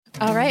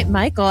All right,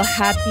 Michael,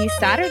 happy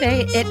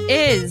Saturday. It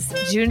is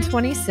June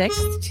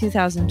 26th,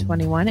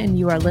 2021, and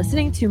you are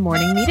listening to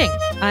Morning Meeting.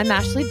 I'm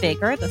Ashley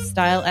Baker, the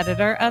style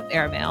editor of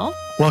Airmail.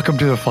 Welcome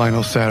to the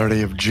final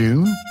Saturday of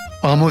June,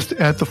 almost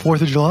at the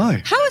 4th of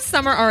July. How is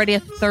summer already a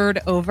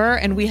third over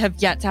and we have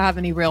yet to have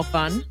any real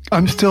fun?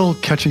 I'm still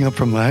catching up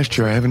from last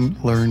year. I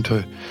haven't learned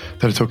that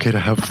it's okay to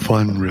have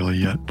fun really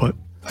yet, but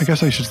I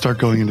guess I should start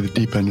going into the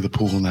deep end of the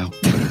pool now.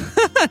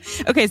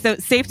 Okay, so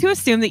safe to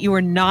assume that you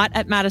were not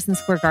at Madison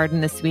Square Garden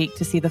this week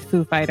to see the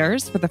Foo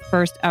Fighters for the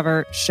first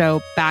ever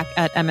show back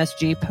at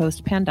MSG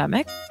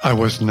post-pandemic. I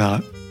was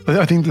not.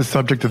 I think the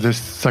subject of this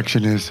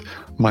section is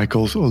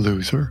Michael's a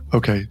loser.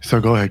 Okay, so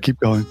go ahead, keep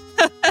going.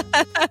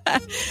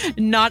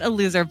 Not a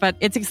loser, but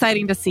it's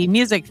exciting to see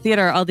music,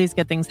 theater, all these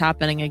good things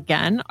happening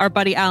again. Our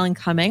buddy Alan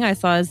Cumming, I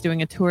saw, is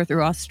doing a tour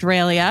through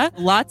Australia.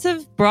 Lots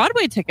of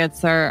Broadway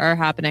tickets are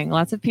happening.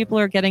 Lots of people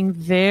are getting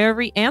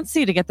very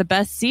antsy to get the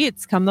best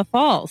seats come the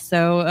fall.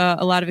 So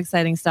a lot of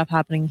exciting stuff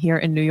happening here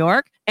in New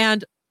York.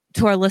 And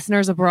to our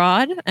listeners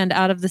abroad and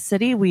out of the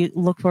city, we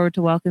look forward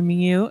to welcoming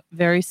you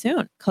very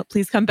soon.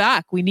 Please come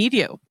back. We need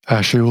you.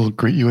 Ashley will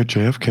greet you at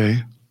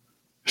JFK.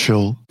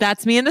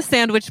 That's me in the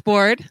sandwich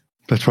board.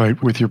 That's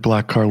right, with your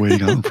black car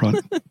waiting out in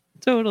front.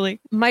 Totally.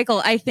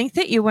 Michael, I think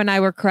that you and I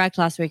were correct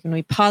last week when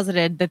we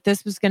posited that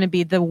this was going to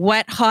be the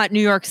wet, hot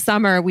New York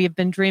summer we've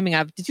been dreaming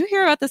of. Did you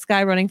hear about this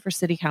guy running for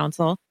city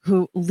council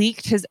who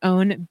leaked his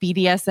own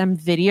BDSM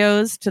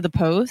videos to the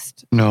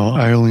Post? No,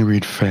 I only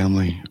read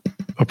family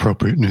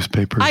appropriate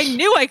newspapers. I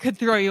knew I could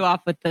throw you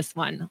off with this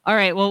one. All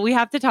right, well, we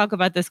have to talk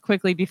about this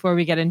quickly before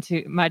we get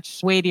into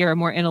much weightier,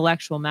 more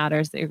intellectual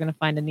matters that you're going to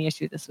find in the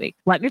issue this week.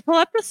 Let me pull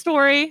up the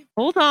story.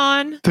 Hold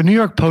on. The New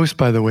York Post,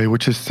 by the way,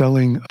 which is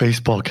selling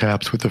baseball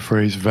caps with the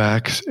phrase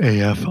Vax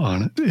AF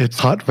on it. It's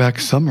hot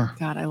Vax summer.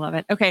 God, I love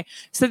it. Okay,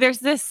 so there's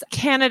this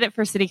candidate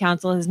for city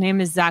council. His name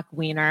is Zach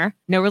Weiner.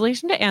 No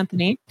relation to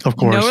Anthony. Of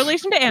course. No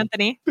relation to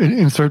Anthony.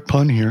 Insert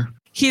pun here.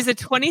 He's a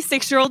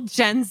 26-year-old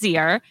Gen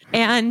Zer,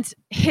 and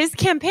his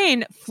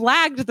campaign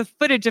flagged the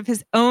footage of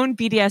his own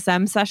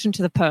BDSM session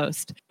to the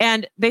Post.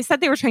 And they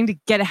said they were trying to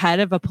get ahead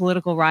of a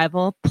political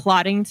rival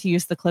plotting to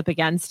use the clip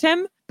against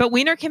him. But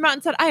Weiner came out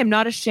and said, I am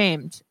not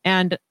ashamed.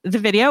 And the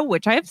video,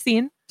 which I have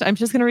seen, I'm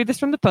just going to read this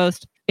from the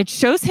Post. It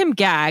shows him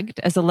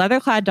gagged as a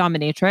leather-clad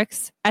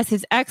dominatrix as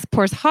his ex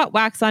pours hot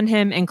wax on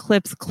him and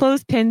clips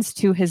clothespins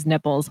to his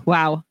nipples.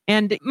 Wow.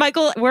 And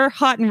Michael, we're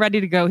hot and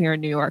ready to go here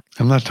in New York.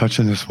 I'm not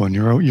touching this one.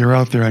 You're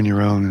out there on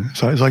your own.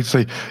 So I'd like to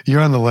say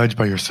you're on the ledge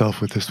by yourself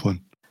with this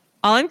one.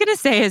 All I'm going to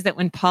say is that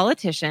when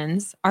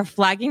politicians are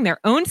flagging their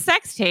own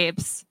sex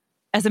tapes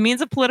as a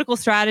means of political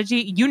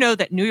strategy, you know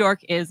that New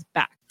York is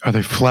back. Are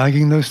they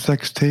flagging those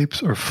sex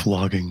tapes or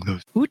flogging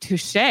those? Ooh,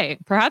 touche.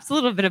 Perhaps a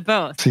little bit of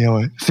both. See how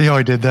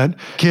I did that?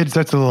 Kids,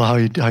 that's a little how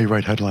you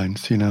write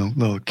headlines,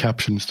 little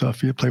caption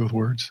stuff. You play with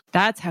words.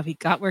 That's how he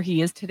got where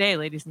he is today,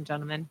 ladies and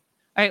gentlemen.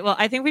 All right, well,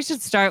 I think we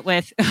should start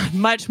with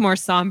much more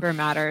somber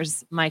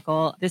matters,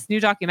 Michael. This new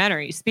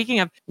documentary,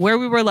 speaking of where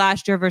we were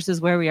last year versus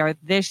where we are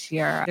this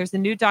year, there's a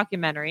new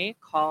documentary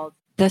called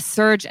The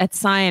Surge at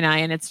Sinai,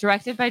 and it's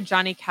directed by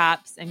Johnny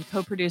Capps and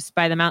co-produced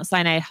by the Mount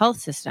Sinai Health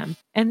System.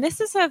 And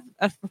this is a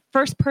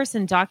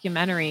first-person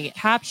documentary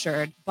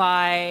captured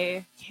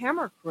by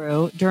camera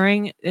crew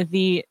during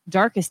the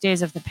darkest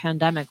days of the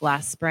pandemic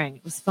last spring.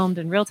 It was filmed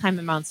in real time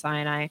at Mount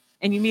Sinai,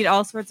 and you meet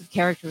all sorts of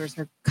characters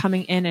who are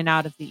coming in and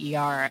out of the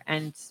ER.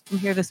 And From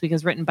Here This Week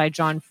is written by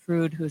John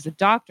Frood, who's a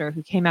doctor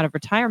who came out of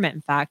retirement,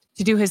 in fact,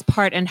 to do his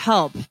part and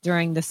help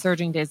during the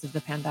surging days of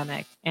the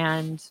pandemic.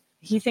 And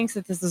he thinks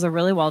that this is a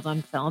really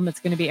well-done film. It's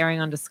going to be airing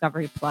on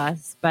Discovery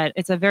Plus, but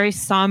it's a very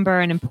somber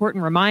and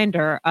important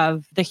reminder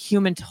of the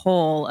human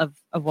toll of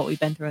what we've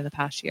been through in the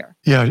past year.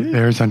 Yeah, it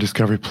airs on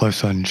Discovery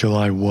Plus on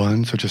July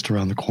 1, so just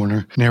around the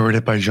corner.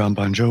 Narrated by Jon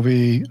Bon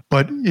Jovi.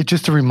 But it's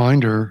just a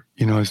reminder,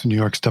 as New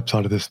York steps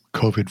out of this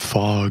COVID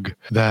fog,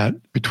 that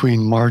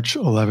between March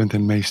 11th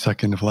and May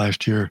 2nd of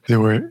last year, there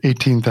were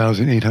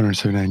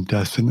 18,879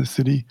 deaths in the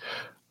city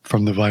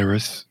from the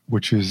virus,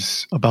 which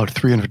is about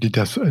 350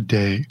 deaths a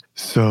day.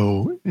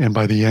 So, and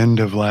by the end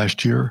of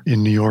last year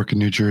in New York and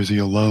New Jersey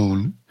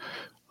alone,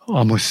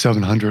 almost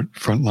 700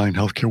 frontline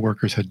healthcare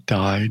workers had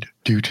died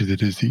due to the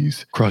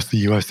disease. Across the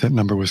U.S., that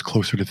number was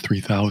closer to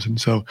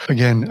 3,000. So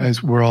again,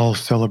 as we're all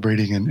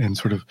celebrating and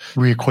sort of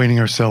reacquainting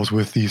ourselves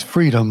with these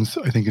freedoms,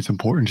 I think it's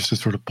important just to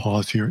sort of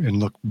pause here and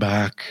look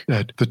back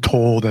at the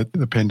toll that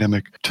the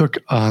pandemic took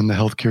on the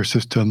healthcare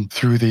system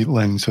through the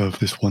lens of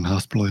this one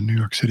hospital in New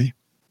York City.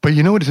 But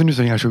you know what is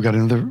interesting? Actually, we got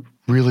another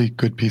really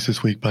good piece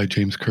this week by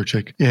James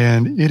Kirchick.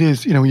 And it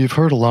is, you've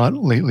heard a lot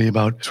lately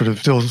about sort of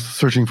still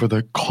searching for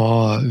the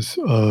cause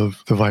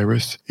of the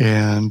virus.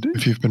 And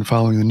if you've been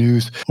following the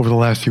news over the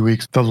last few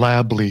weeks, the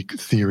lab leak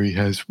theory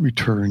has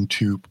returned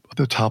to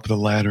the top of the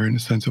ladder in a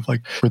sense of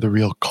for the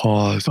real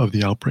cause of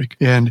the outbreak.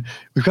 And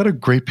we've got a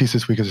great piece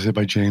this week, as I said,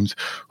 by James,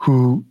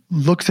 who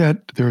looks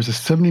at, there is a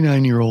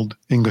 79-year-old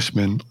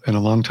Englishman and a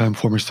longtime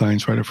former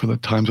science writer for the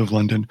Times of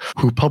London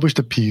who published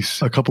a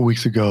piece a couple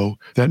weeks ago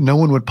that no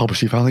one would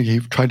publish. He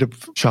tried to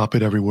shop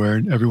it everywhere,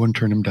 and everyone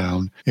turned him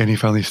down. And he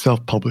finally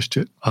self-published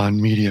it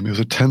on Medium. It was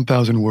a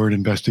 10,000-word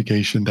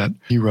investigation that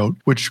he wrote,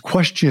 which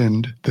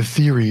questioned the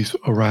theories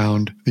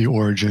around the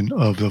origin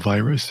of the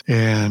virus.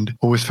 And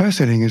what was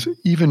fascinating is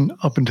even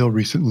up until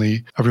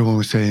recently, everyone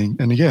was saying,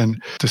 and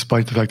again,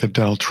 despite the fact that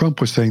Donald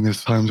Trump was saying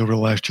this times over the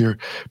last year,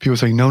 people were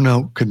saying,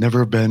 no, could never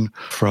have been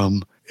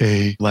from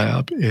a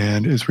lab.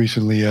 And as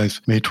recently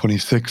as May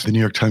 26th, the New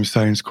York Times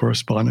science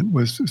correspondent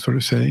was sort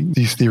of saying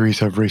these theories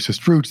have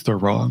racist roots, they're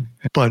wrong.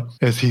 But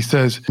as he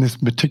says in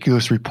this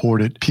meticulous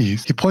reported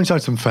piece, he points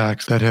out some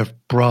facts that have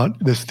brought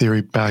this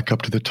theory back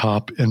up to the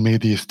top and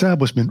made the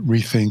establishment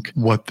rethink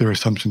what their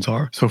assumptions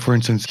are. So for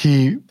instance,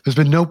 there's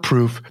been no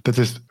proof that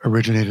this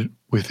originated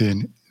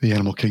within the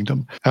animal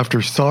kingdom.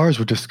 After SARS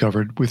was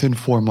discovered, within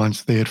 4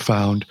 months, they had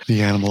found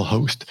the animal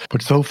host.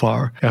 But so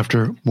far,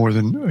 after more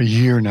than a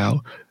year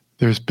now,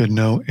 there's been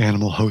no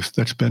animal host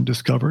that's been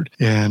discovered.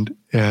 And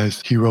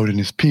as he wrote in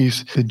his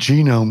piece, the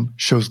genome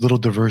shows little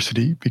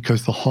diversity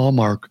because the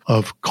hallmark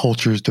of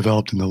cultures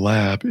developed in the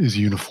lab is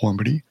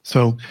uniformity.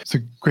 So it's a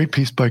great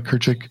piece by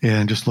Kirchik,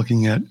 and just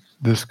looking at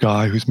this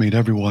guy who's made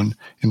everyone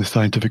in the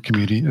scientific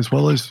community, as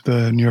well as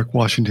the New York,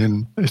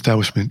 Washington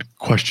establishment,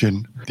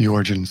 question the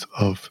origins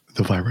of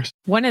the virus.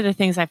 One of the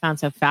things I found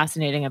so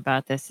fascinating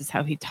about this is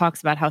how he talks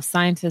about how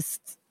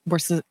scientists were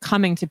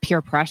succumbing to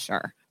peer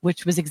pressure,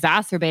 which was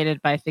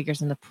exacerbated by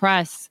figures in the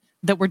press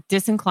that were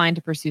disinclined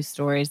to pursue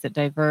stories that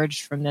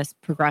diverged from this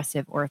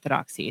progressive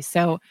orthodoxy.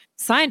 So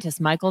scientists,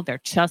 Michael,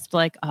 they're just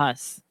like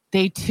us.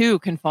 They too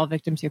can fall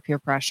victim to peer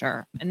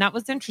pressure. And that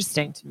was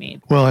interesting to me.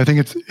 Well, I think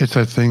it's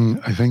that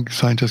thing, I think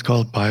scientists call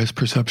it bias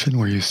perception,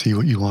 where you see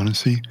what you want to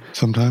see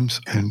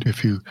sometimes. And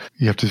if you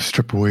have to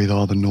strip away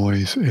all the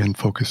noise and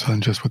focus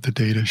on just what the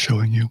data is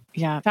showing you.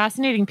 Yeah,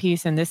 fascinating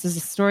piece. And this is a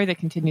story that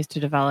continues to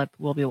develop.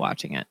 We'll be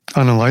watching it.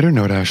 On a lighter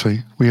note,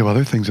 Ashley, we have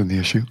other things in the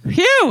issue.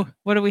 Phew!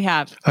 What do we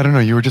have? I don't know.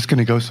 You were just going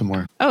to go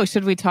somewhere. Oh,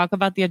 should we talk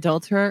about the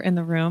adulterer in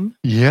the room?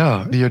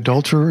 Yeah, the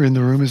adulterer in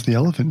the room is the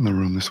elephant in the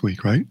room this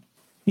week, right?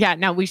 Yeah,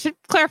 now we should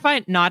clarify,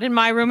 not in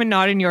my room and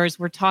not in yours.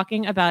 We're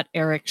talking about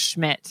Eric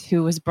Schmidt,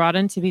 who was brought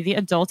in to be the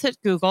adult at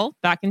Google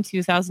back in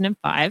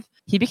 2005.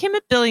 He became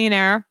a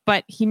billionaire,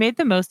 but he made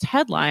the most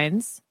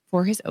headlines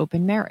for his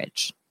open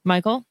marriage.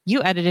 Michael,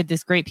 you edited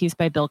this great piece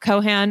by Bill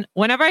Cohan.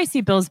 Whenever I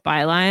see Bill's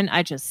byline,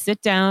 I just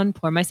sit down,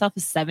 pour myself a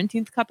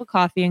 17th cup of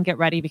coffee and get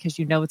ready because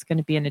you know it's going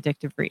to be an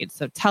addictive read.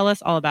 So tell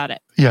us all about it.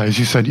 Yeah, as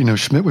you said,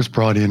 Schmidt was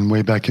brought in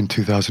way back in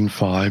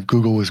 2005.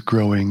 Google was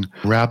growing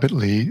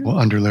rapidly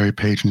under Larry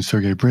Page and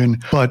Sergey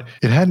Brin, but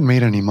it hadn't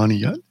made any money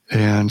yet.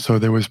 And so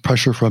there was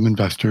pressure from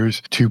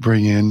investors to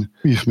bring in,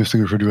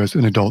 euphemistically referred to as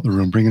an adult in the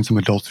room, bring in some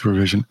adult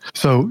supervision.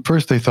 So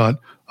first they thought,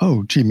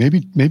 oh, gee,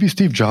 maybe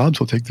Steve Jobs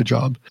will take the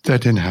job.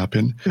 That didn't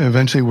happen.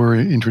 Eventually, we're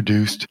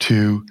introduced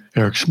to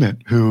Eric Schmidt,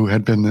 who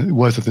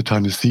was at the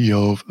time the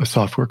CEO of a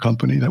software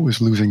company that was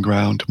losing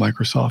ground to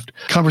Microsoft.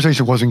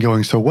 Conversation wasn't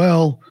going so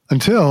well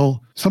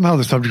until somehow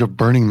the subject of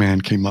Burning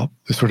Man came up,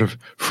 this sort of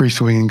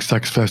free-swinging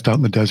sex fest out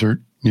in the desert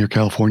near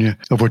California,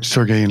 of which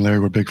Sergey and Larry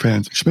were big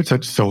fans. Schmidt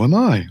said, so am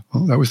I.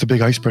 Well, that was the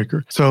big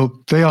icebreaker. So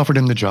they offered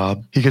him the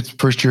job. He gets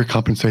first-year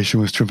compensation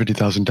was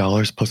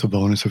 $250,000 plus a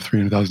bonus of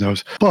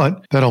 $300,000.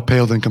 But that all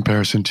paled in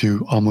comparison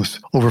to almost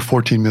over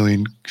 14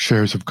 million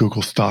shares of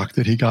Google stock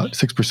that he got,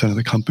 6% of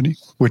the company,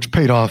 which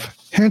paid off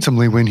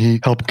handsomely when he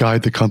helped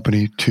guide the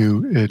company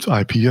to its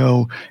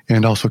IPO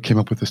and also came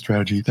up with a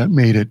strategy that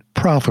made it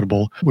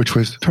profitable, which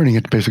was turning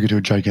it basically to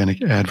a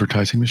gigantic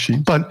advertising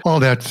machine. But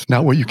all that's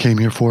not what you came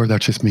here for.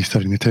 That's just me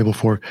setting the table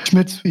for.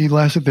 Schmidt, he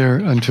lasted there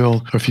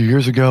until a few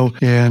years ago.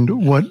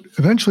 And what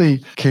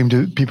eventually came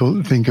to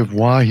people think of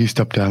why he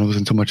stepped down, it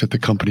wasn't so much that the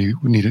company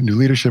needed new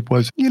leadership,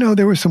 was,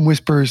 there were some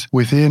whispers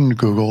within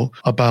Google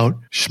about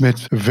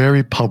Schmidt's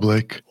very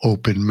public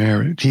open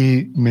marriage.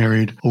 He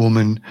married a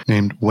woman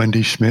named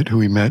Wendy Schmidt,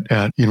 who he met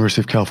at University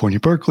of California,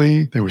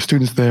 Berkeley. They were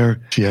students there.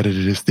 She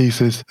edited his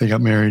thesis. They got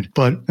married,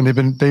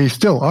 and they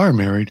still are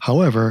married.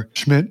 However,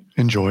 Schmidt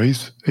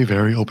enjoys a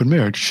very open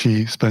marriage.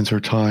 She spends her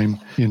time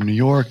in New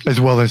York as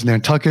well as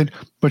Nantucket,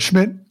 but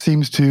Schmidt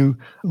seems to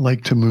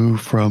like to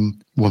move from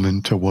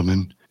woman to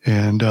woman.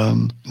 And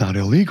not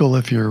illegal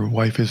if your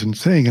wife isn't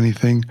saying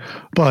anything.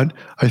 But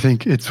I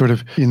think it's sort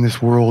of in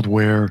this world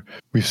where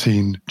we've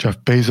seen Jeff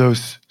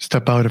Bezos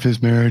step out of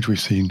his marriage. We've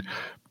seen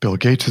Bill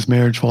Gates'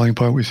 marriage falling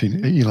apart. We've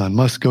seen Elon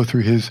Musk go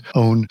through his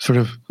own sort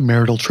of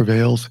marital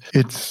travails.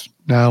 It's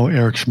now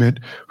Eric Schmidt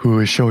who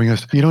is showing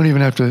us you don't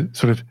even have to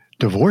sort of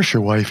divorce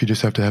your wife. You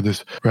just have to have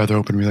this rather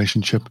open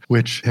relationship,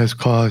 which has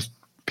caused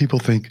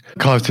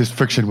his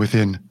friction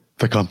within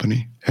the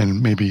company,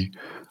 and maybe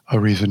a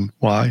reason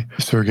why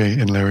Sergey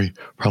and Larry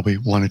probably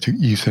wanted to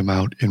ease him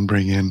out and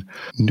bring in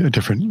a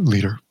different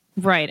leader.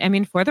 Right. I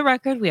mean, for the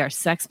record, we are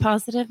sex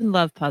positive and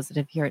love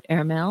positive here at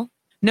Airmail.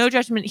 No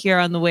judgment here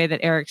on the way that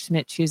Eric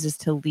Schmidt chooses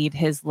to lead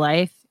his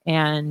life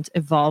and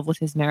evolve with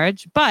his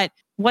marriage. But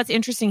what's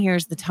interesting here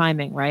is the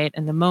timing, right?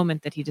 And the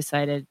moment that he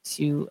decided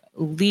to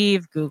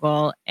leave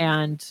Google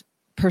and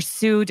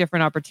pursue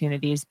different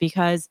opportunities,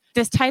 because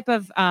this type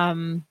of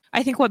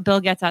I think what Bill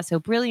gets at so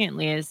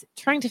brilliantly is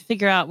trying to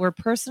figure out where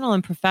personal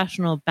and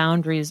professional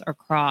boundaries are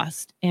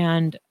crossed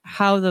and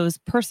how those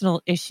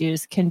personal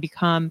issues can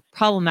become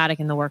problematic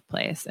in the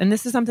workplace. And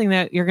this is something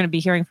that you're going to be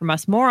hearing from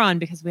us more on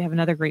because we have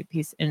another great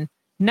piece in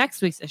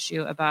next week's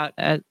issue about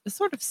a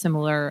sort of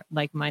similar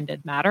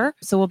like-minded matter.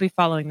 So we'll be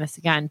following this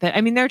again. But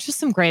I mean, there are just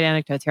some great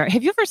anecdotes here.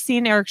 Have you ever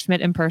seen Eric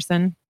Schmidt in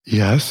person?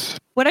 Yes.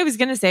 What I was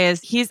going to say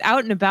is he's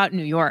out and about in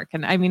New York.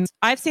 And I mean,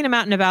 I've seen him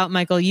out and about,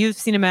 Michael. You've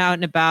seen him out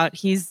and about.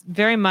 He's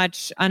very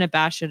much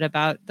unabashed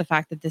about the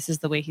fact that this is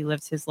the way he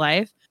lives his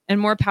life. And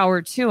more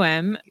power to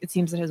him. It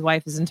seems that his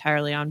wife is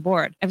entirely on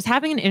board. I was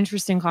having an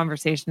interesting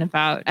conversation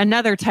about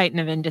another titan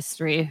of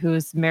industry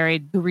who's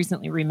married, who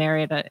recently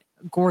remarried a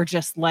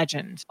gorgeous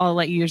legend. I'll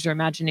let you use your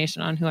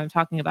imagination on who I'm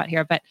talking about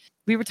here. But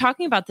we were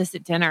talking about this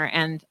at dinner,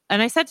 and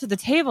I said to the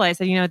table, I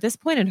said, you know, at this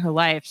point in her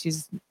life,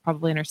 she's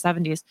probably in her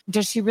 70s.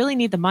 Does she really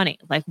need the money?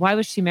 Like, why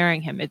was she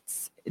marrying him?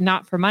 It's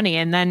not for money.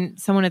 And then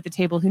someone at the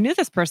table who knew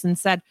this person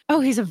said, oh,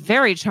 he's a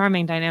very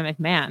charming, dynamic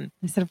man.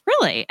 I said,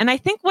 really? And I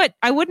think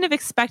I wouldn't have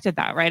expected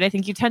that, right? I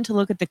think you tend to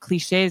look at the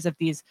cliches of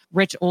these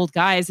rich old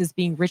guys as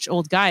being rich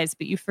old guys,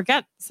 but you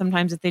forget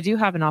sometimes that they do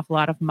have an awful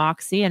lot of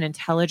moxie and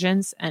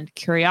intelligence and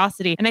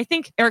curiosity. And I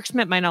think Eric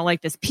Schmidt might not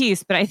like this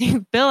piece, but I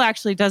think Bill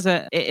actually does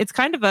it's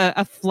kind of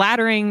a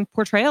flattering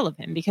portrayal of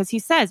him because he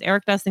says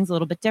Eric does things a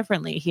little bit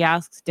differently. He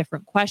asks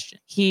different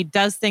questions. He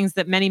does things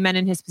that many men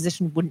in his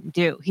position wouldn't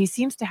do. He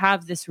seems to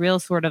have this real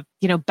sort of,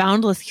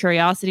 boundless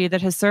curiosity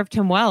that has served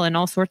him well in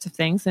all sorts of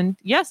things. And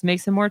yes,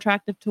 makes him more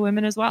attractive to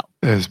women as well.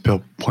 As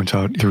Bill points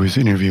out through his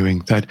interviewing,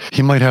 that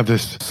he might have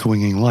this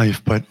swinging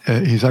life, but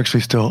he's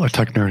actually still a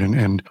tech nerd.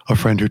 And a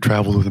friend who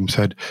traveled with him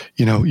said,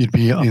 you'd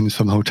be in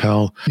some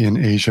hotel in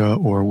Asia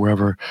or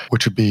wherever,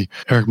 which would be,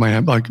 Eric might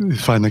have,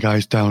 find the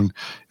guys down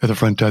at the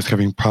front desk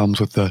having problems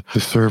with the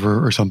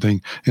server or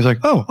something. He's like,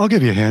 oh, I'll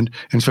give you a hand.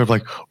 And sort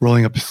of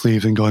rolling up his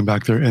sleeves and going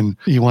back there. And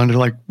he wanted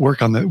to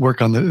work on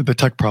the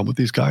tech problem with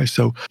these guys.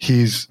 So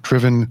he's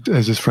driven,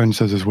 as his friend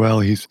says as well,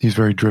 he's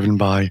very driven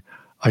by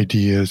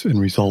ideas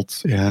and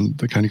results, and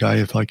the kind of guy,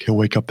 if he'll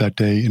wake up that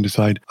day and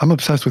decide, I'm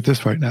obsessed with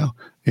this right now,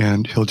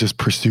 and he'll just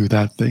pursue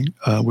that thing,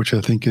 which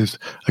I think is,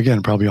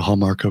 again, probably a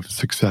hallmark of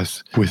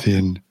success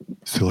within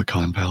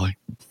Silicon Valley.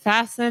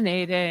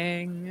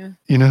 Fascinating.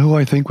 You know who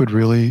I think would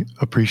really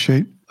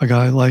appreciate a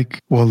guy at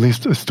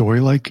least a story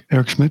like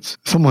Eric Schmidt's?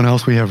 Someone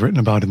else we have written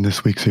about in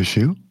this week's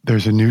issue.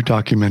 There's a new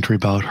documentary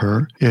about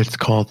her. It's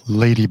called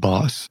Lady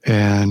Boss.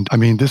 And I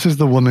mean, this is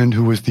the woman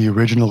who was she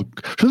wasn't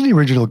the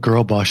original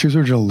girl boss. She was the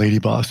original lady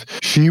boss.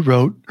 She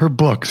wrote her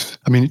books.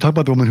 I mean, you talk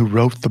about the woman who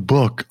wrote the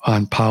book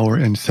on power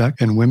and sex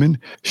and women.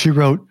 She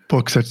wrote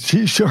books that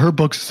her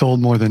books sold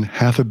more than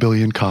 500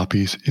 million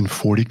copies in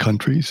 40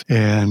 countries.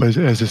 And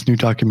as this new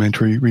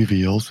documentary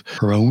reveals,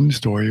 her own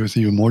story was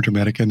even more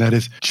dramatic. And that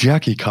is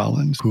Jackie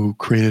Collins, who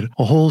created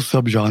a whole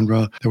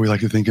subgenre that we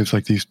like to think is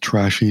these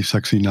trashy,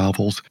 sexy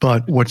novels.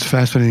 But what's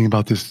fascinating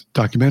about this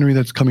documentary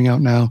that's coming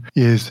out now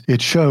is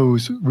it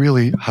shows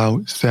really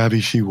how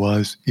savvy she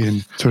was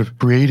in sort of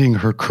creating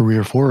her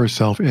career for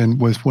herself, and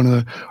was one of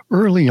the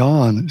early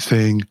on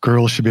saying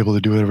girls should be able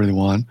to do whatever they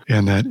want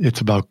and that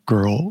it's about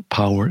girl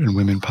power and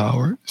women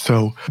power.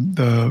 So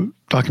the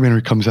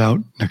documentary comes out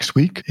next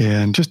week,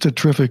 and just a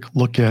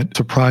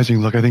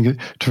surprising look. I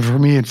think for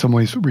me, in some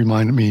ways,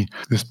 reminded me,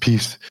 this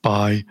piece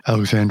by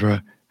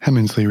Alexandra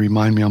Hemingsley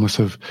remind me almost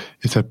of,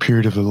 it's that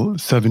period of the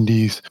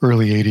 70s,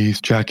 early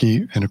 80s,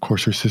 Jackie, and of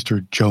course her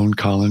sister Joan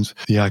Collins,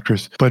 the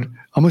actress, but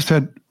almost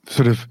had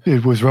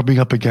it was rubbing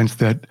up against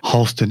that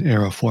Halston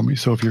era for me.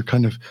 So if you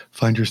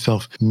find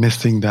yourself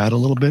missing that a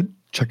little bit,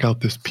 check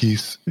out this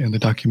piece and the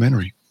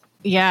documentary.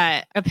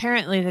 Yeah,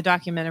 apparently the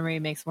documentary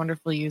makes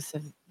wonderful use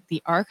of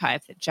the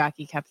archive that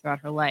Jackie kept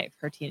throughout her life,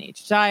 her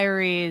teenage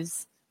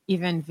diaries,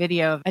 even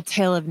video of a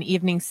tale of an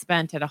evening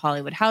spent at a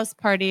Hollywood house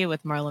party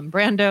with Marlon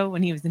Brando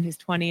when he was in his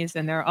 20s.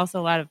 And there are also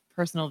a lot of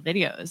personal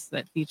videos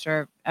that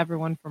feature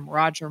everyone from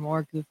Roger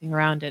Moore goofing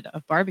around at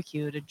a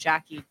barbecue to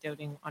Jackie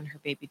doting on her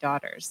baby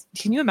daughters.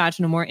 Can you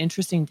imagine a more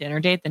interesting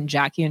dinner date than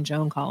Jackie and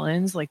Joan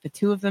Collins? The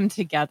two of them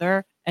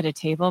together at a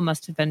table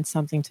must have been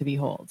something to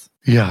behold.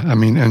 Yeah, I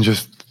mean, and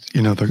just,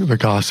 the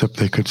gossip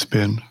they could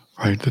spin,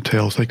 right? The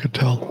tales they could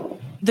tell.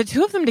 The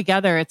two of them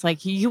together, it's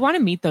you want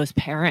to meet those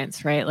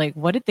parents, right?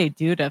 What did they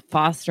do to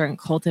foster and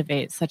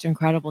cultivate such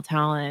incredible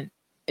talent,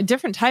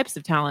 different types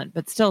of talent,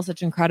 but still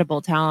such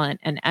incredible talent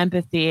and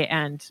empathy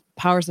and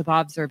powers of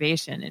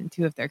observation in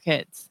two of their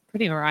kids?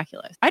 Pretty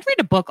miraculous. I'd read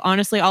a book,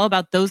 honestly, all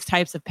about those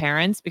types of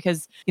parents,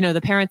 because, the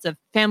parents of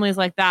families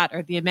like that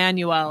are the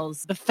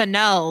Emanuels, the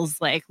Fennells,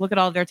 look at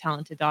all their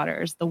talented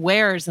daughters, the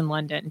Wares in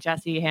London,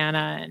 Jessie,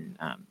 Hannah, and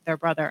their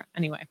brother.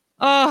 Anyway,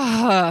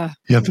 Oh,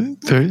 Yeah,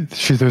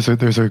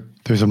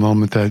 there's a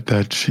moment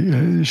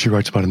that she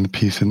writes about in the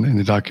piece in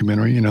the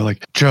documentary.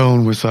 Like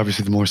Joan was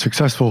obviously the more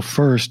successful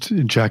first.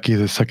 Jackie,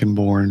 the second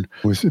born,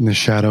 was in the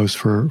shadows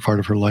for part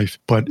of her life.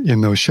 But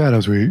in those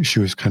shadows, she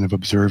was kind of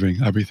observing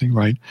everything,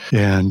 right?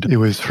 And it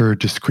was her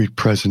discreet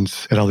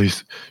presence at all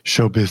these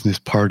show business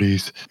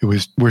parties. It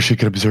was where she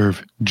could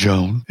observe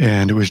Joan.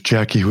 And it was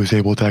Jackie who was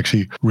able to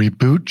actually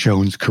reboot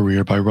Joan's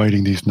career by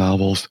writing these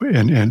novels.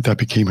 And that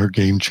became her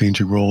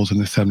game-changing roles in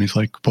the 70s,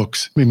 like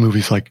books, in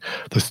movies like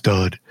The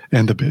Stud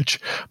and The Bitch.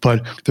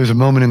 But there's a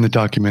moment in the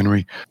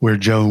documentary where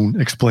Joan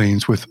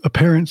explains with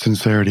apparent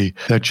sincerity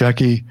that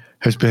Jackie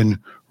has been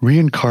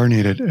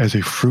reincarnated as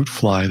a fruit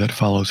fly that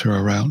follows her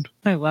around.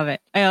 I love it.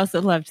 I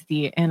also loved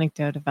the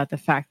anecdote about the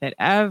fact that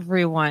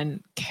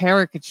everyone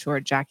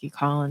caricatured Jackie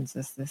Collins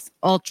as this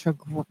ultra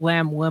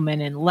glam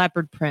woman in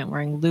leopard print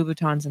wearing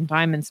Louboutins and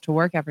diamonds to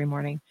work every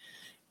morning.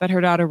 But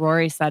her daughter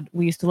Rory said,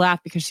 we used to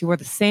laugh because she wore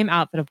the same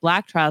outfit of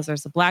black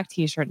trousers, a black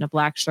t-shirt, and a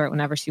black shirt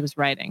whenever she was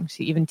writing.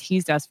 She even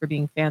teased us for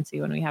being fancy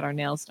when we had our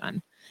nails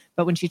done.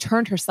 But when she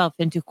turned herself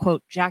into,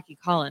 quote, Jackie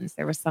Collins,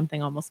 there was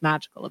something almost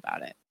magical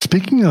about it.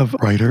 Speaking of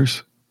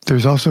writers,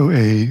 there's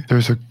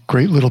a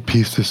great little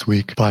piece this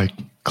week by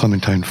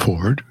Clementine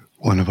Ford,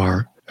 one of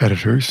our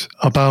editors,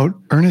 about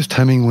Ernest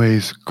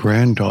Hemingway's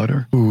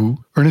granddaughter,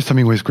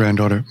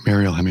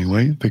 Mariel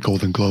Hemingway, the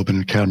Golden Globe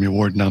and Academy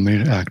Award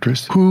nominated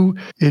actress, who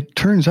it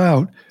turns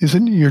out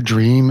isn't your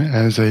dream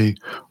as a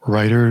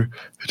writer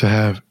to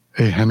have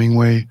a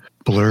Hemingway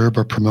blurb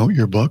or promote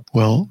your book.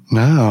 Well,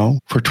 now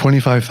for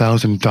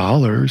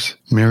 $25,000,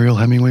 Mariel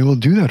Hemingway will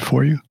do that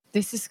for you.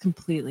 This is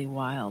completely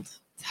wild.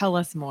 Tell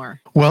us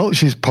more. Well,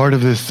 she's part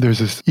of this. There's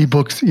this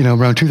ebooks,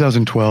 around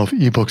 2012,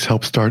 ebooks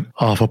helped start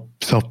off a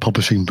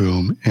self-publishing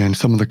boom. And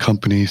some of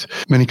the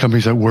many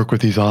companies that work with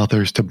these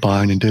authors to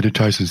bind and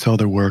digitize and sell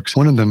their works.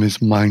 One of them is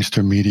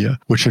Mindster Media,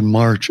 which in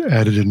March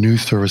added a new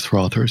service for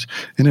authors,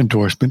 an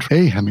endorsement for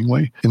A.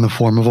 Hemingway in the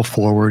form of a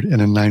foreword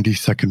and a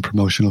 90-second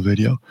promotional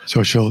video.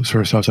 So she'll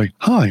sort of start like,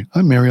 hi,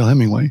 I'm Mariel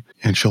Hemingway.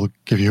 And she'll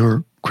give you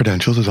her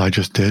credentials, as I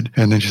just did.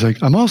 And then she's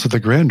like, I'm also the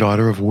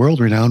granddaughter of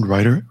world-renowned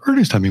writer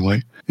Ernest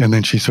Hemingway. And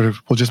then she sort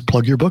of will just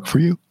plug your book for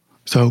you.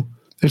 So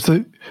it's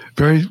a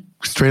very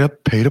straight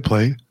up pay to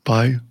play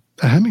by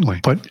a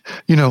Hemingway. But,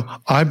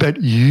 I bet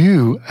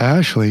you,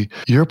 Ashley,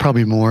 you're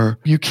probably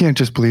you can't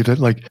just believe that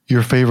like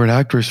your favorite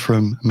actress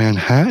from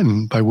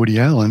Manhattan by Woody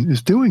Allen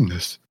is doing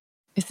this.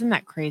 Isn't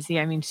that crazy?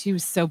 I mean, she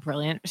was so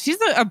brilliant. She's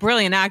a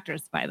brilliant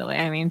actress, by the way.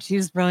 I mean, she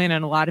was brilliant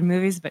in a lot of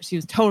movies, but she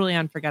was totally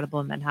unforgettable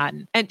in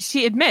Manhattan. And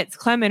she admits,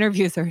 Clem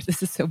interviews her,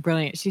 this is so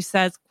brilliant. She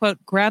says, quote,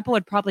 Grandpa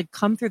would probably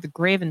come through the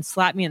grave and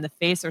slap me in the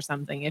face or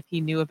something if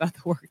he knew about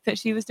the work that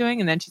she was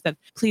doing. And then she said,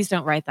 please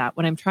don't write that.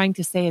 What I'm trying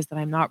to say is that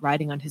I'm not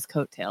riding on his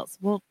coattails.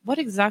 Well, what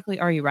exactly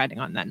are you riding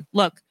on then?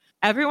 Look,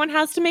 everyone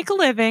has to make a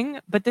living,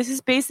 but this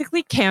is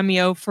basically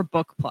Cameo for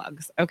book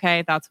plugs.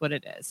 Okay, that's what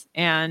it is.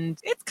 And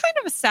it's kind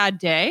of a sad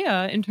day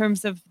in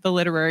terms of the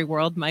literary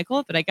world,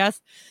 Michael, but I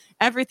guess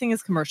everything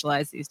is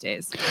commercialized these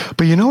days.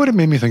 But you know what it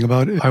made me think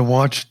about? I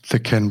watched the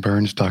Ken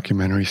Burns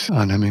documentaries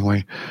on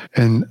Hemingway,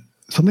 and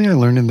something I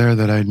learned in there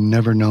that I'd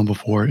never known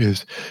before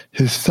is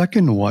his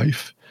second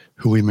wife,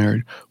 who he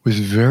married, was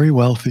very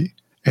wealthy.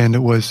 And it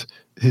was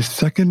his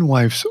second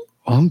wife's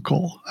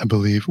uncle, I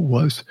believe it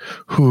was,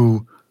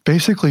 who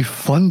basically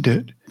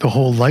funded the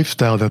whole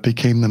lifestyle that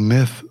became the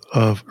myth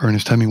of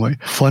Ernest Hemingway,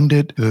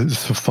 funded the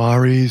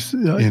safaris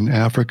in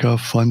Africa,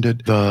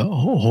 funded the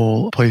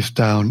whole place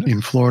down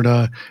in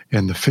Florida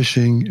and the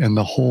fishing and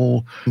the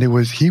whole,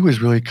 he was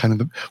really kind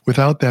of,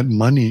 without that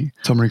money, in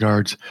some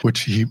regards,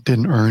 which he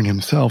didn't earn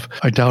himself,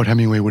 I doubt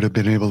Hemingway would have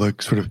been able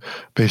to sort of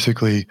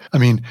basically,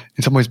 in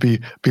some ways be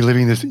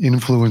living this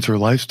influencer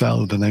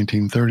lifestyle of the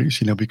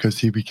 1930s, because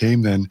he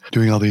became then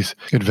doing all these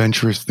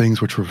adventurous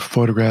things which were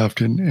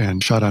photographed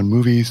and shot on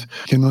movies,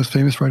 became the most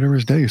famous writer of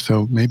his day.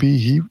 So maybe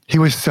he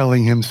was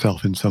selling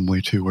himself in some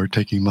way too, or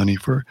taking money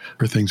for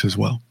things as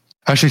well.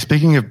 Actually,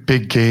 speaking of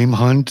big game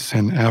hunts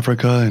and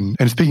Africa,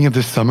 and speaking of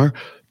this summer,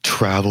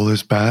 travel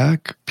is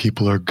back.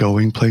 People are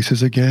going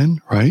places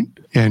again, right?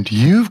 And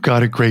you've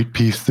got a great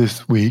piece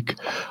this week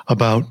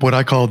about what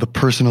I call the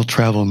personal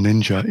travel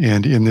ninja.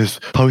 And in this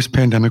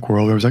post-pandemic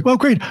world, I was like, well,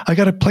 great, I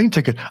got a plane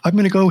ticket. I'm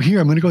going to go here.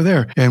 I'm going to go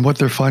there. And what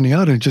they're finding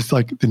out, and just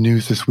like the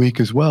news this week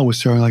as well, was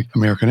showing like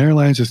American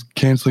Airlines is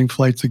canceling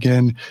flights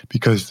again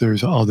because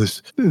there's all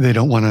this, they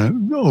don't want to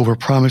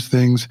overpromise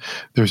things.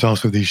 There's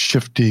also these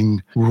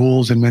shifting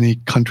rules in many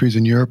countries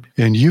in Europe.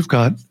 And you've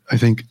got, I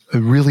think, a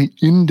really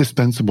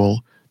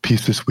indispensable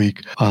piece this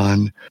week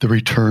on the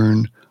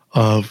return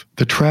of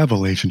the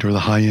travel agent or the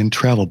high-end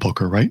travel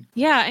booker, right?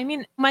 Yeah.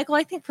 Michael,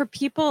 I think for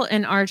people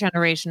in our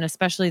generation,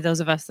 especially those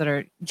of us that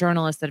are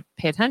journalists that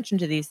pay attention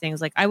to these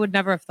things, like I would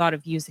never have thought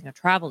of using a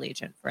travel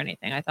agent for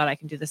anything. I thought I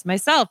can do this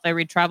myself. I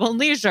read Travel and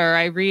Leisure.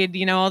 I read,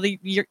 all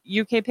the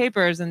UK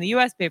papers and the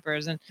US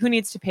papers, and who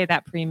needs to pay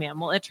that premium?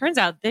 Well, it turns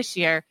out this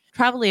year,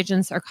 travel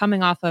agents are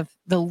coming off of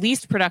the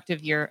least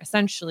productive year,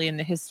 essentially, in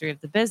the history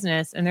of the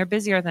business, and they're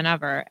busier than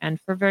ever, and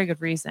for very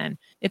good reason.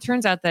 It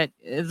turns out that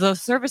the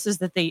services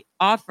that they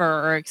offer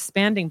are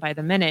expanding by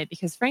the minute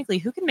because, frankly,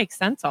 who can make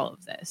sense all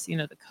of this? You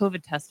know, the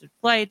COVID-tested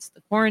flights,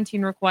 the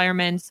quarantine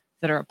requirements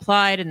that are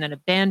applied and then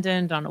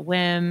abandoned on a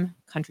whim,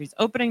 countries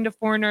opening to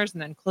foreigners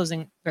and then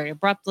closing very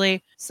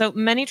abruptly. So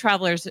many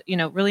travelers,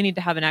 really need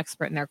to have an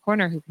expert in their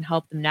corner who can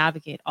help them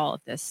navigate all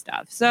of this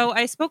stuff. So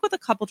I spoke with a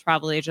couple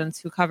travel agents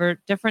who cover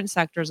different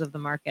sectors of the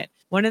market.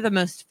 One of the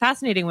most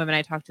fascinating women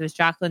I talked to is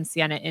Jacqueline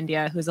Sienna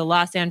India, who's a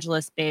Los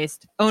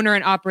Angeles-based owner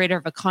and operator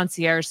of a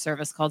concierge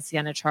service called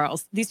Sienna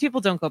Charles. These people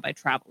don't go by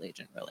travel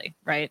agent, really,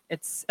 right?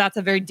 That's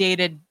a very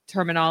dated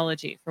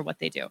terminology for what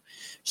they do.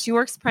 She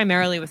works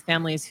primarily with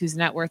families whose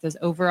net worth is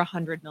over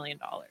 $100 million.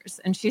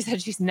 And she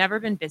said she's never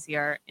been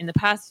busier. In the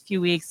past few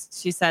weeks,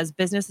 she says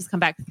business has come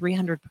back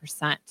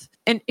 300%.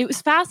 And it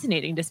was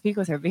fascinating to speak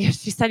with her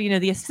because she said,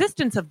 the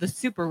assistants of the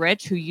super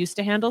rich who used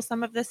to handle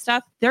some of this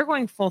stuff, they're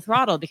going full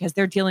throttle because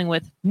they're dealing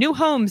with new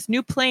homes,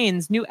 new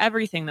planes, new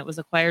everything that was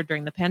acquired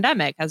during the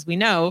pandemic. As we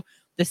know,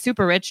 the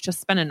super rich just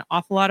spent an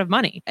awful lot of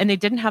money and they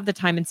didn't have the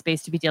time and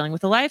space to be dealing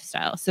with the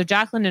lifestyle. So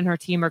Jacqueline and her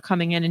team are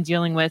coming in and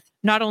dealing with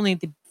not only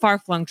the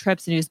far-flung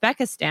trips in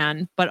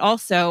Uzbekistan, but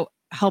also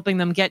helping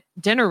them get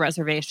dinner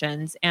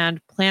reservations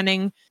and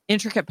planning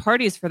intricate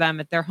parties for them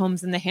at their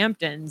homes in the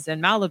Hamptons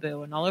and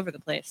Malibu and all over the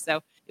place.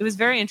 So it was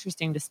very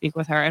interesting to speak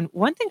with her. And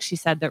one thing she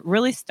said that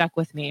really stuck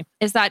with me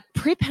is that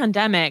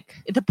pre-pandemic,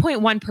 the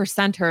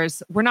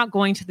 0.1%ers were not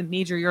going to the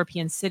major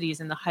European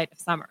cities in the height of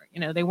summer.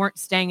 They weren't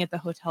staying at the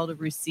Hotel de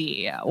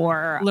Russie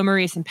or Le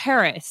Meurice in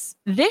Paris.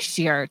 This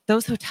year,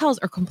 those hotels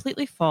are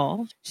completely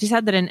full. She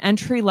said that an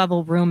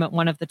entry-level room at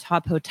one of the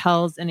top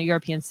hotels in a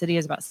European city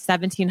is about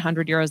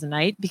 1,700 euros a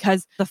night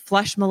because the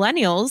flush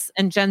millennials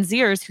and Gen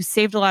Zers who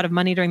saved a lot of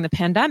money during the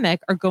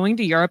pandemic are going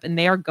to Europe and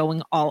they are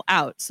going all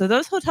out. So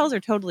those hotels are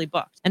totally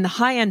booked. And the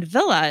high-end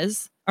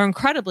villas are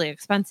incredibly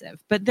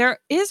expensive. But there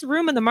is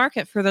room in the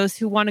market for those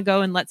who want to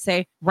go and, let's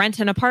say, rent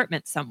an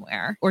apartment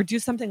somewhere or do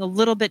something a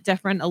little bit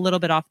different, a little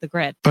bit off the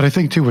grid. But I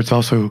think, too, what's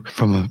also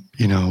from a,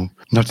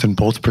 nuts and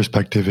bolts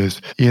perspective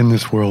is in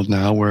this world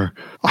now where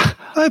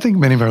I think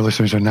many of our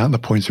listeners are not in the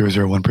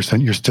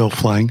 0.001%. You're still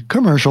flying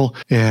commercial.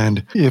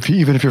 And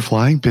even if you're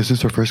flying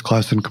business or first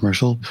class and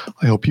commercial,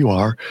 I hope you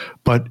are.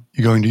 But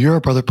you're going to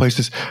Europe, other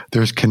places,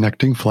 there's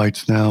connecting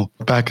flights now.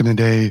 Back in the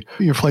day,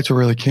 your flights were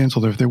really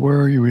canceled. If they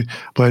were,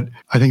 but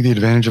I think the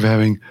advantage of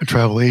having a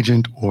travel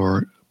agent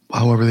or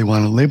however they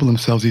want to label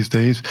themselves these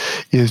days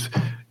is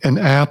an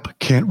app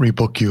can't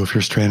rebook you if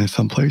you're stranded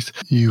someplace.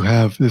 You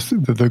have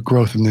the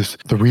growth in this,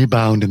 the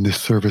rebound in this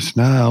service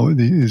now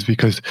is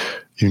because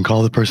you can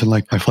call the person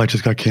like, my flight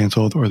just got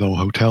canceled or the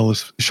hotel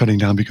is shutting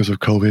down because of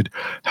COVID,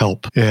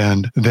 help.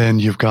 And then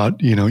you've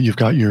got your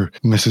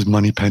Mrs.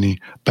 Moneypenny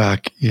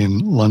back in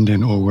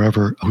London or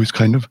wherever who's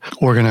kind of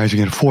organizing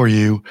it for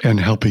you and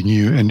helping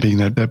you and being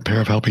that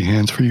pair of helping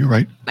hands for you,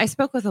 right? I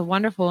spoke with a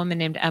wonderful woman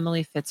named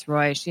Emily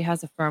Fitzroy. She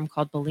has a firm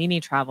called Bellini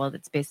Travel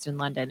that's based in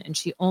London, and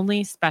she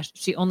only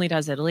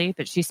does Italy,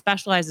 but she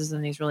specializes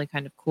in these really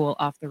kind of cool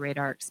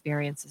off-the-radar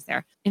experiences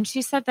there. And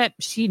she said that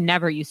she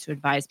never used to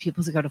advise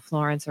people to go to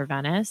Florence or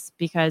Venice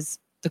because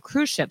the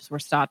cruise ships were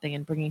stopping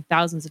and bringing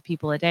thousands of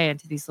people a day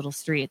into these little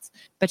streets.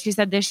 But she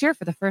said this year,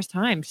 for the first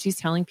time, she's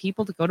telling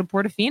people to go to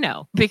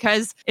Portofino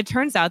because it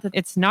turns out that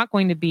it's not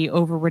going to be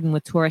overridden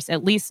with tourists,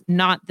 at least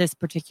not this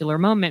particular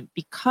moment,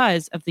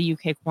 because of the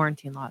UK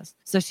quarantine laws.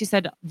 So she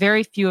said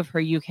very few of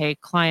her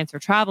UK clients are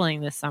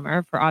traveling this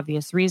summer for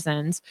obvious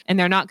reasons, and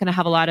they're not going to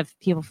have a lot of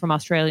people from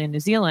Australia and New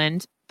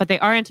Zealand, but they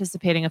are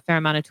anticipating a fair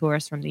amount of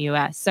tourists from the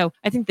US. So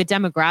I think the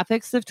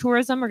demographics of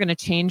tourism are going to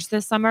change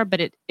this summer, but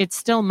it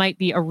still might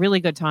be a really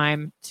good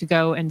time to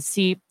go and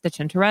see the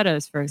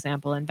Tintorettos, for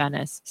example, in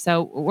Venice.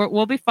 So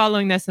we'll be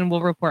following this and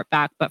we'll report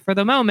back. But for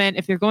the moment,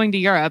 if you're going to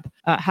Europe,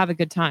 have a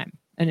good time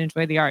and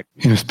enjoy the art.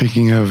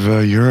 Speaking of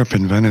Europe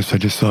and Venice, I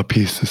just saw a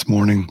piece this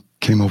morning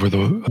came over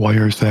the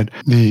wires that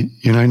the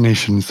United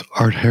Nations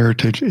Art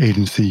Heritage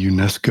Agency,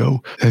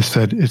 UNESCO, has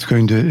said it's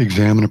going to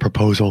examine a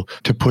proposal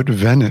to put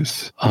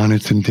Venice on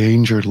its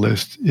endangered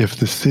list if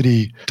the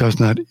city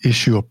does not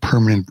issue a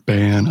permanent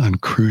ban on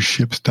cruise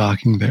ships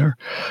docking there.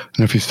 I don't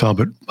know if you saw,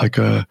 but like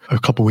a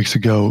couple weeks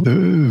ago, the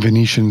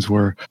Venetians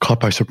were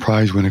caught by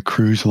surprise when a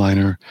cruise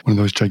liner, one of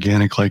those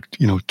gigantic,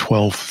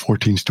 12,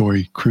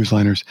 14-story cruise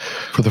liners,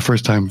 for the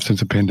first time since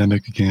the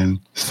pandemic began,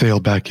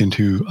 sailed back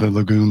into the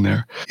lagoon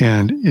there.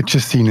 And it's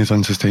just seen as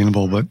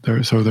unsustainable, but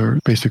they're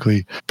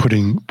basically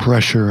putting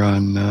pressure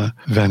on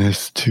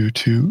Venice to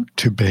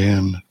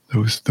ban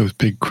those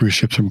big cruise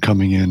ships from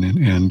coming in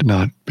and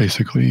not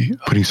basically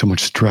putting so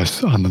much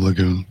stress on the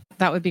lagoon.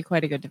 That would be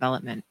quite a good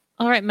development.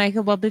 All right,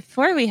 Michael. Well,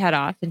 before we head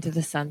off into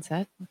the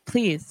sunset,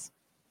 please,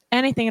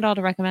 anything at all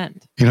to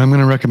recommend? I'm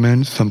going to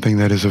recommend something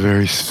that is a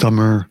very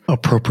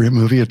summer-appropriate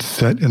movie. It's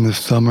set in the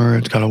summer.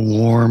 It's got a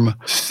warm,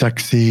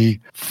 sexy,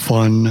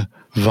 fun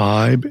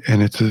vibe,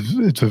 and it's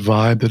a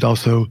vibe that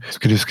also is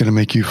just going to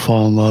make you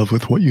fall in love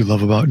with what you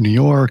love about New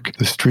York,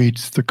 the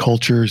streets, the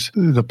cultures,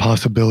 the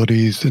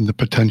possibilities, and the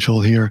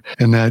potential here.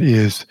 And that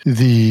is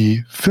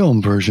the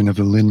film version of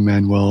the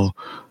Lin-Manuel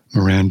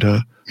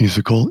Miranda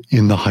musical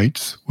In the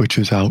Heights, which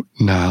is out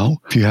now.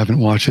 If you haven't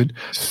watched it,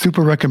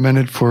 super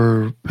recommended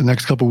for the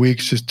next couple of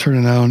weeks. Just turn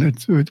it on.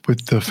 It's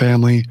with the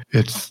family.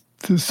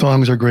 The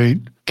songs are great.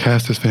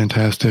 Cast is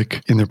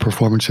fantastic in their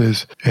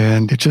performances.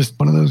 And it's just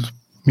one of those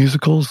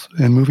musicals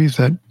and movies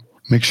that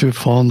makes you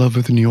fall in love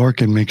with New York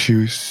and makes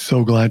you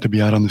so glad to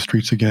be out on the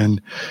streets again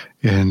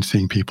and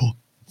seeing people.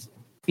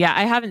 Yeah,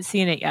 I haven't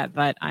seen it yet,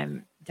 but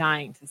I'm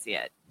dying to see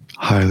it.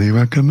 Highly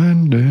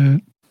recommend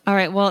it. All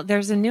right. Well,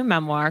 there's a new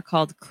memoir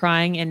called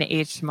Crying in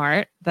H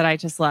Mart that I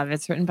just love.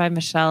 It's written by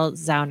Michelle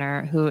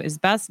Zauner, who is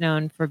best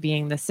known for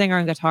being the singer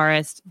and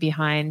guitarist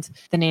behind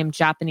the name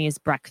Japanese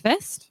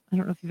Breakfast. I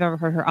don't know if you've ever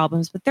heard her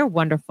albums, but they're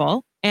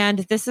wonderful. And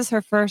this is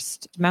her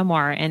first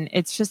memoir, and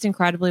it's just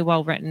incredibly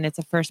well written. It's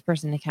a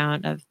first-person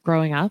account of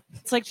growing up.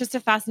 It's like just a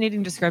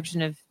fascinating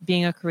description of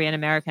being a Korean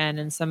American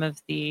and some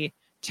of the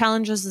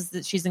challenges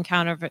that she's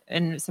encountered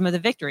and some of the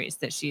victories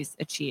that she's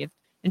achieved.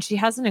 And she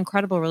has an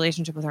incredible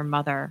relationship with her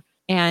mother.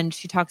 And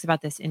she talks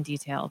about this in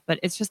detail, but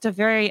it's just a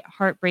very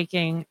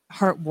heartbreaking,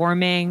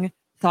 heartwarming,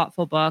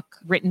 thoughtful book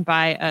written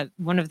by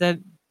one of the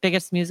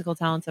biggest musical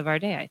talents of our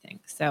day, I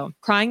think. So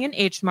Crying in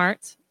H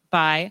Mart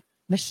by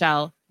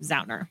Michelle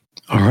Zauner.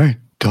 All right,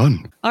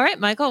 done. All right,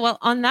 Michael. Well,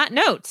 on that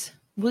note,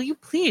 will you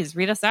please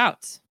read us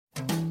out?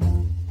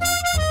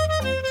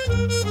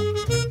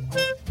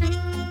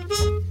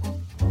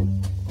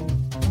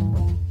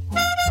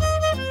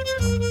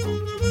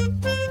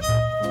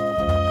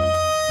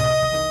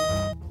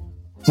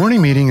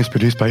 Morning Meeting is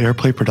produced by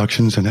Airplay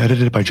Productions and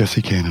edited by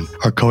Jesse Cannon.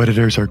 Our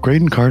co-editors are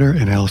Graydon Carter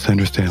and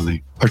Alessandra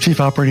Stanley. Our Chief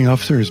Operating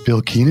Officer is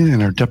Bill Keenan,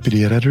 and our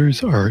Deputy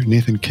Editors are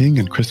Nathan King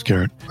and Chris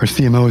Garrett. Our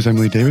CMO is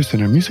Emily Davis,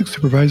 and our Music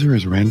Supervisor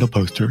is Randall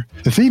Poster.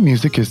 The theme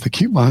music is The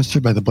Cute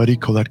Monster by the Buddy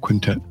Collette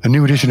Quintet. A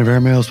new edition of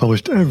Airmail is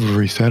published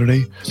every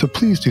Saturday, so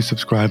please do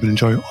subscribe and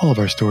enjoy all of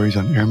our stories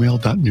on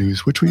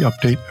airmail.news, which we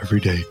update every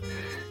day.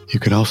 You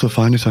can also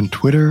find us on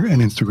Twitter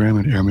and Instagram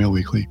at Airmail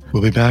Weekly.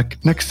 We'll be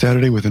back next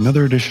Saturday with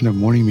another edition of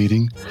Morning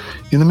Meeting.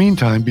 In the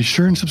meantime, be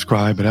sure and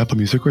subscribe at Apple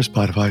Music or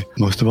Spotify.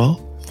 Most of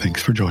all,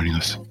 thanks for joining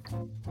us.